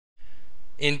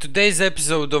In today's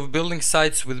episode of Building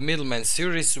Sites with Middleman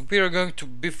series, we are going to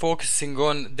be focusing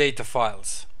on data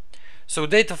files. So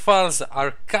data files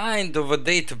are kind of a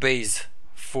database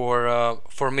for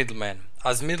Middleman,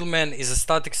 as Middleman is a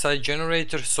static site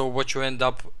generator, so what you end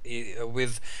up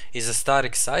with is a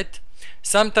static site.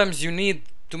 Sometimes you need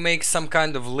to make some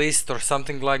kind of list or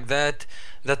something like that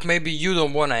maybe you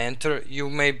don't want to enter. You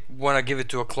may want to give it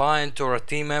to a client or a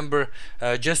team member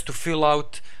just to fill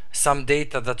out some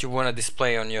data that you want to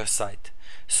display on your site.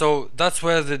 So that's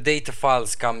where the data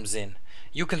files comes in.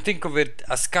 You can think of it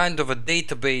as kind of a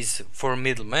database for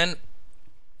Middleman,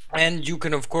 and you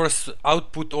can of course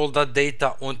output all that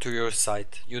data onto your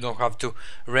site. You don't have to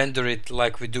render it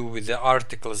like we do with the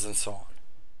articles and so on.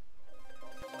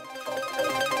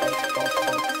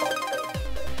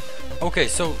 Okay,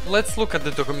 so let's look at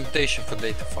the documentation for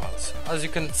data files. As you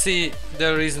can see,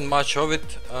 there isn't much of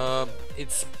it.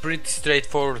 It's pretty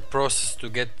straightforward process to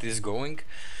get this going.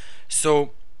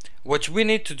 So what we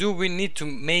need to do, we need to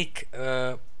make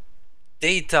a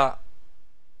data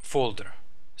folder.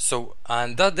 So,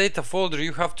 and that data folder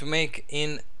you have to make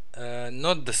in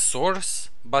not the source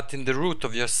but in the root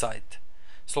of your site.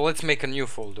 So let's make a new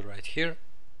folder right here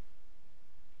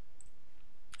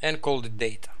and call it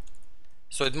data.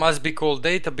 So it must be called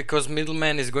data because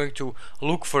Middleman is going to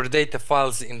look for data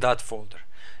files in that folder.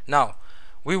 Now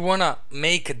we wanna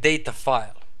make a data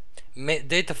file.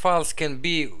 Data files can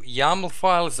be YAML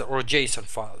files or JSON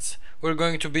files. We're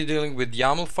going to be dealing with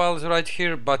YAML files right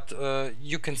here, but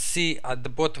you can see at the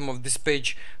bottom of this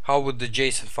page how would the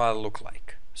JSON file look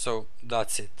like. So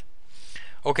that's it.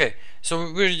 Okay,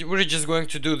 so we're just going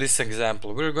to do this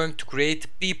example. We're going to create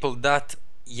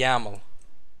people.yaml.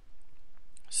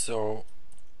 So,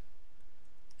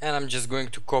 and I'm just going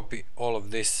to copy all of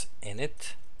this in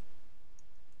it.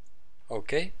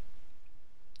 Okay,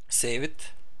 save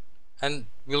it, and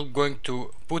we're going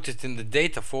to put it in the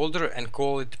data folder and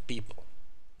call it people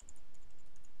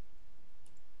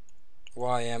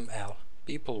YML,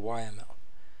 people YML.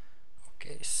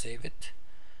 Okay, save it,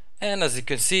 and as you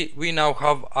can see, we now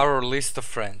have our list of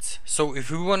friends. So if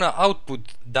we want to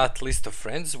output that list of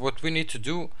friends, what we need to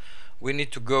do, we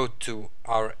need to go to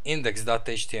our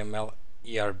index.html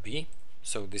ERB.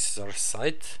 So this is our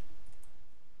site.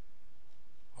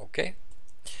 Okay,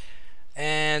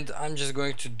 and I'm just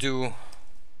going to do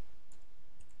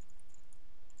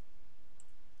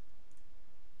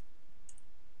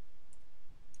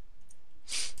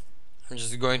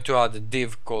add a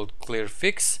div called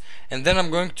clearFix, and then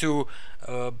I'm going to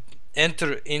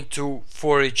enter into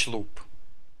for each loop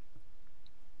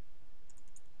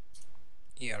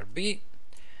ERB.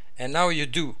 And now you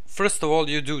do, first of all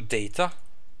you do data,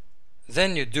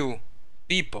 then you do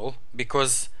people,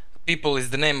 because people is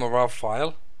the name of our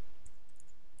file,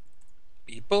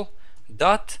 people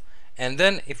dot, and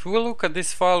then if we look at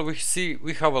this file, we see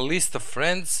we have a list of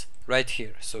friends right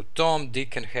here. So Tom,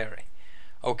 Dick and Harry.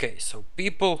 Okay, so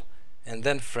people and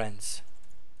then friends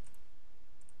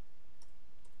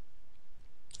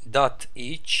dot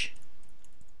each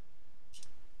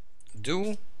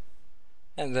do,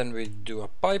 and then we do a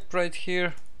pipe right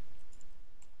here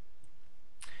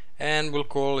and we'll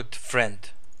call it friend.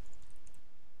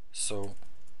 So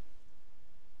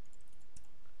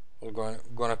we're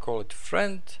gonna call it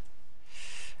friend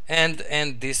and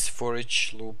end this for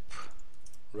each loop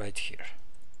right here.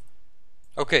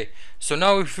 Okay, so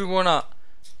now if we wanna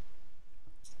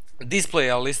display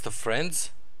our list of friends,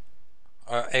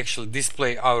 actually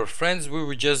display our friends, we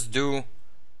would just do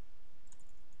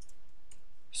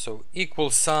so equal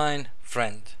sign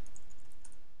friend,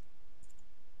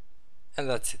 and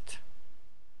that's it.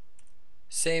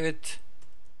 Save it,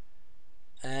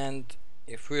 and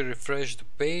if we refresh the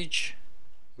page,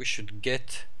 we should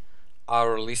get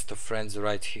our list of friends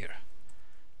right here.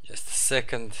 Just a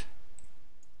second.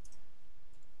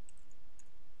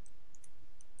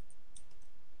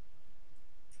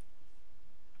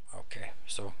 Okay,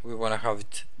 so we want to have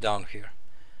it down here,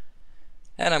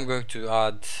 and I'm going to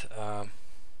add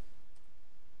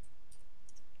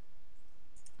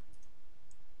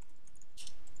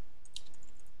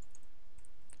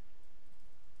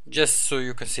just so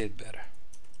you can see it better.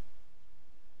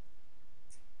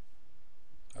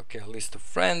 Okay, a list of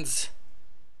friends,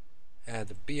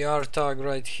 add a BR tag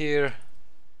right here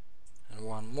and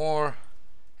one more,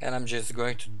 and I'm just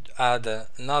going to add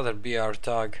another BR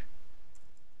tag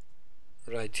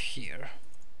right here,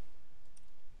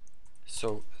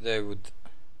 so they would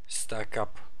stack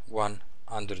up one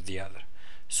under the other.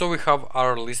 So we have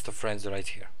our list of friends right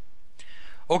here.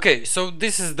 Okay, so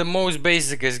this is the most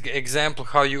basic example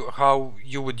how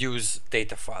you would use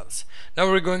data files. Now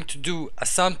we're going to do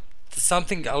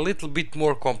something a little bit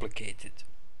more complicated.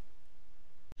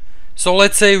 So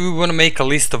let's say we want to make a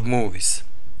list of movies.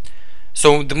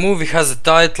 So the movie has a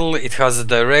title, it has a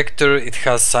director, it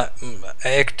has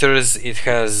actors, it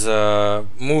has a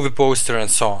movie poster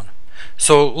and so on.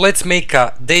 So let's make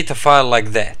a data file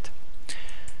like that.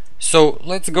 So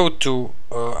let's go to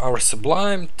our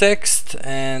Sublime text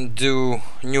and do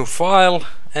new file,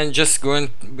 and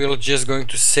we're just going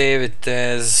to save it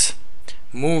as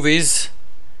movies.yml.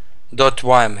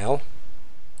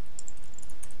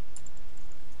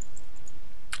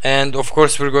 And of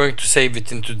course we're going to save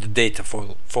it into the data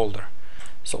folder.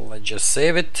 So let's just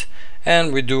save it,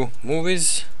 and we do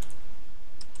movies,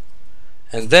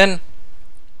 and then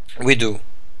we do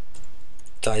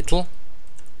title,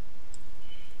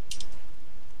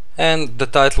 and the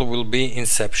title will be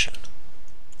Inception.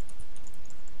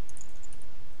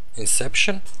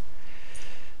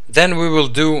 Then we will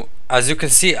do, as you can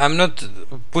see, I'm not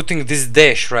putting this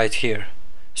dash right here,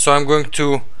 so I'm going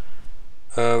to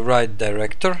write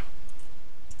director,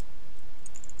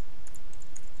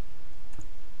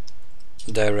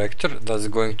 that's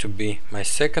going to be my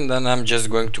second, and I'm just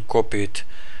going to copy it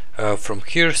from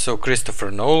here. So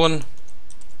Christopher Nolan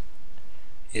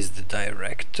is the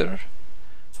director.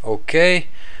 Okay,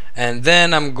 and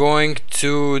then I'm going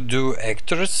to do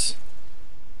actors,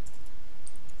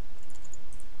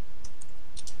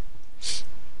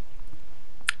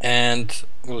 and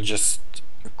we'll just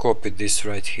copy this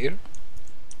right here.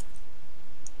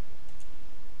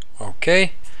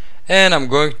 Okay, and I'm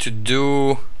going to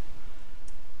do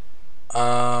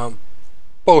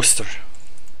poster.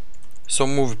 So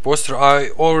movie poster, I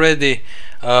already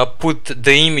put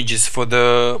the images for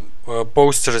the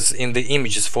posters in the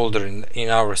images folder in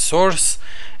our source,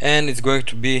 and it's going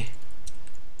to be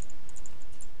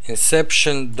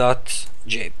inception.jpg.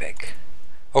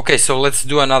 Okay, so let's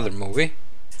do another movie,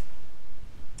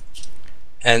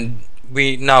 and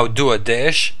we now do a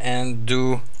dash and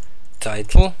do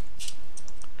title.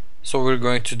 So we're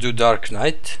going to do Dark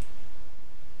Knight.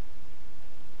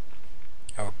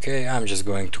 Okay, I'm just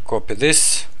going to copy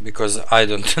this because I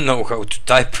don't know how to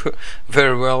type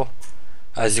very well.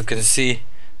 As you can see,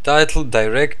 title,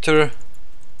 director,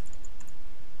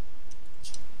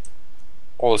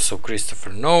 also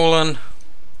Christopher Nolan,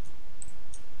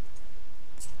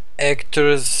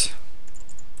 actors,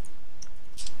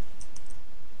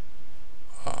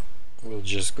 we're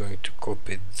just going to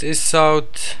copy this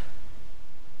out,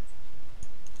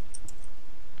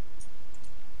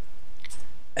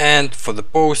 and for the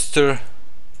poster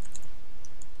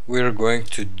we're going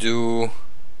to do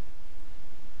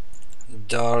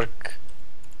Dark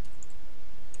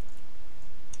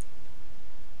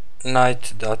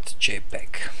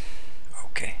Knight.jpg.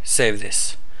 Okay, save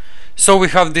this. So we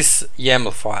have this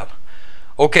YAML file.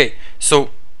 Okay, so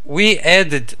we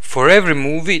added for every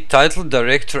movie title,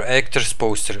 director, actors,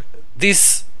 poster.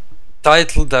 This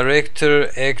title,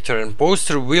 director, actor and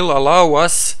poster will allow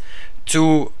us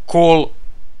to call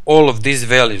all of these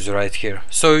values right here.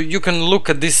 So you can look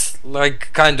at this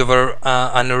like kind of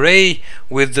an array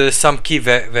with some key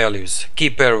values, key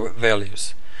pair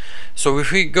values. So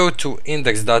if we go to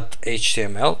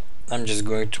index.html, I'm just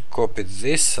going to copy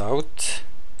this out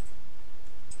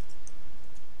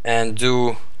and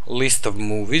do list of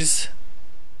movies.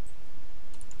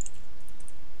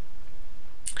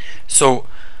 So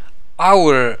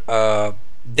our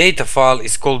data file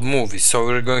is called movies, so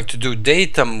we're going to do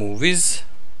data movies,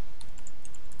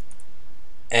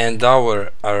 and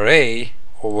our array,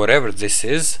 or whatever this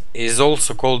is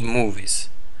also called movies.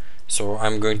 So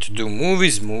I'm going to do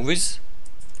movies,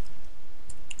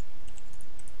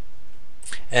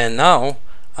 and now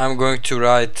I'm going to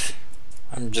write,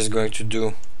 I'm just going to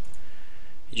do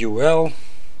ul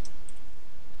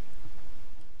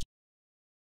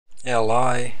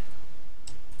li,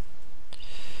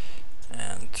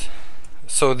 and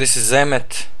so this is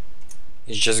Emmet.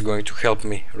 It's just going to help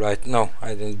me right. No, I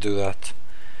didn't do that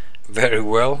very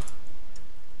well,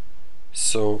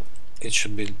 so it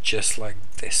should be just like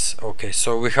this. Okay,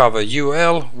 so we have a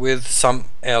ul with some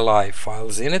li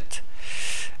files in it,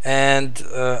 and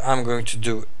I'm going to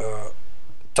do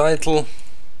title,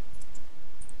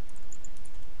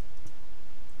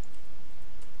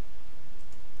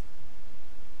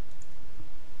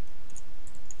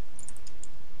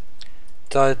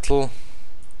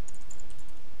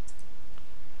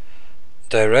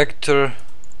 director,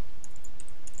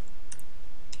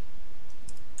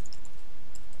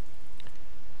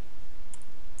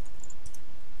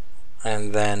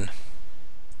 and then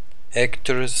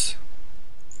actors,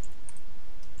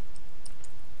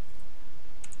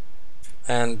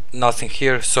 and nothing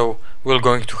here, so we're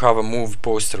going to have a movie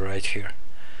poster right here.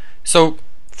 So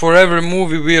for every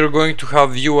movie we are going to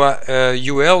have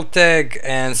UL tag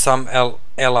and some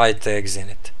LI tags in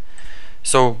it.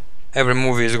 So every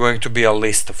movie is going to be a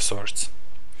list of sorts.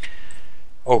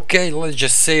 Okay, let's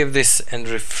just save this and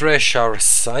refresh our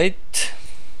site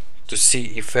to see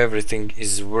if everything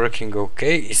is working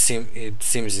okay. It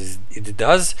seems it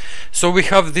does. So we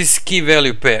have these key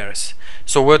value pairs.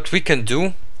 So what we can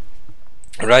do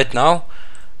right now,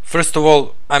 first of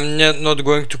all, I'm not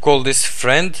going to call this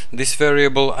friend, this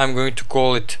variable. I'm going to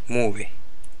call it movie,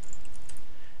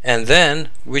 and then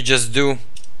we just do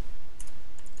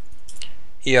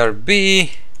erb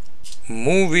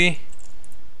movie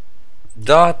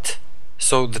dot,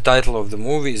 so the title of the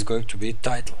movie is going to be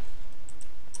title.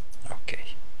 Okay,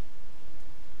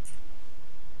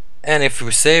 and if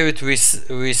we save it, we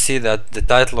see that the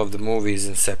title of the movie is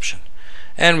Inception.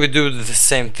 And we do the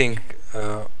same thing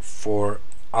for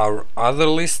our other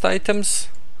list items.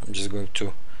 I'm just going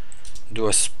to do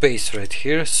a space right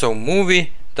here. So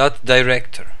movie dot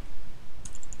director,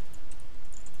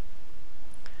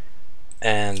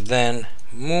 and then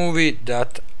movie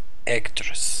dot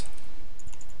actress.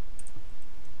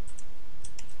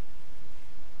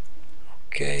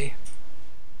 Okay,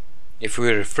 if we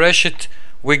refresh it,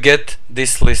 we get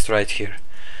this list right here.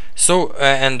 So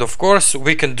and of course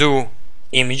we can do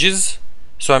images.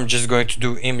 So I'm just going to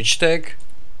do image tag,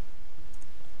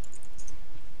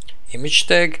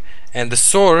 and the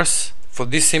source for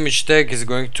this image tag is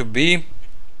going to be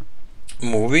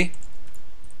movie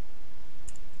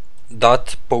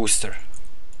dot poster,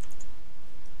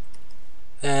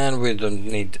 and we don't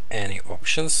need any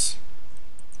options.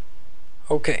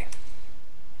 Okay,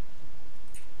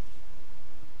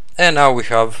 and now we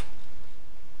have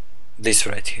this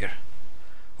right here.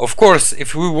 Of course,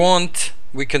 if we want,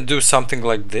 we can do something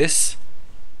like this.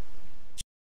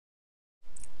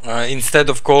 Instead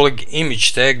of calling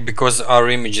image tag, because our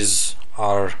images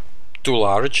are too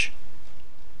large,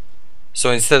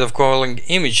 so instead of calling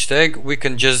image tag, we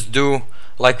can just do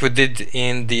like we did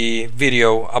in the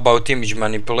video about image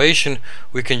manipulation.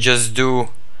 We can just do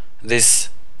this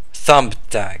thumb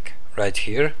tag right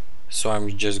here. So I'm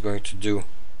just going to do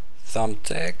thumb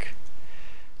tag,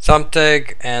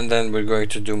 and then we're going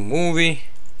to do movie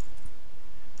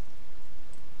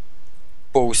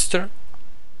poster,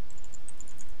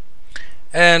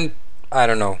 and I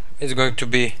don't know, it's going to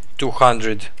be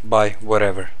 200 by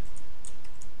whatever.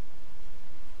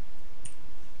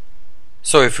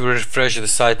 So if we refresh the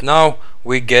site now,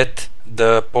 we get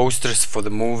the posters for the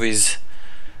movies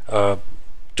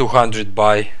 200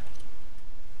 by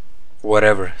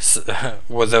whatever,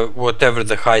 whatever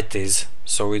the height is,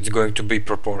 so it's going to be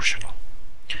proportional.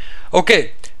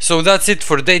 Okay, so that's it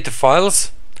for data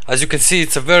files. As you can see,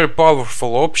 it's a very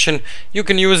powerful option. You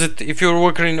can use it if you're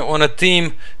working on a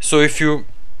team. So if you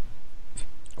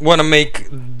want to make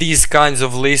these kinds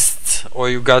of lists, or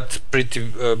you got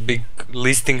pretty big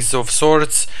listings of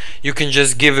sorts, you can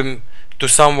just give them to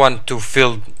someone to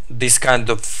fill these kind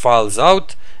of files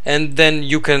out, and then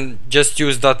you can just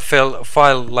use that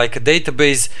file like a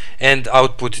database and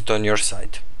output it on your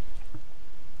site.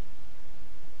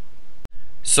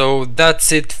 So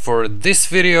that's it for this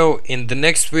video. In the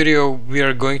next video we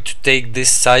are going to take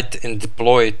this site and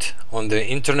deploy it on the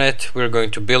internet. We're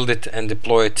going to build it and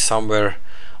deploy it somewhere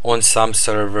on some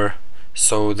server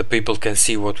so the people can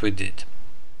see what we did.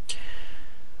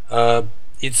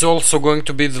 It's also going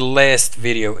to be the last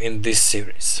video in this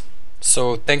series.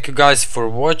 So thank you guys for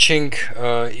watching.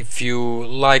 If you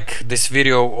like this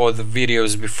video or the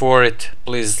videos before it,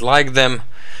 please like them.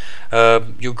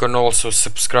 You can also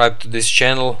subscribe to this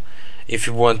channel if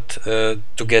you want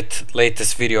to get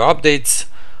latest video updates.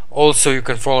 Also, you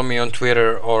can follow me on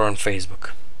Twitter or on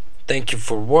Facebook. Thank you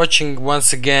for watching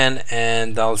once again,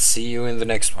 and I'll see you in the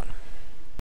next one.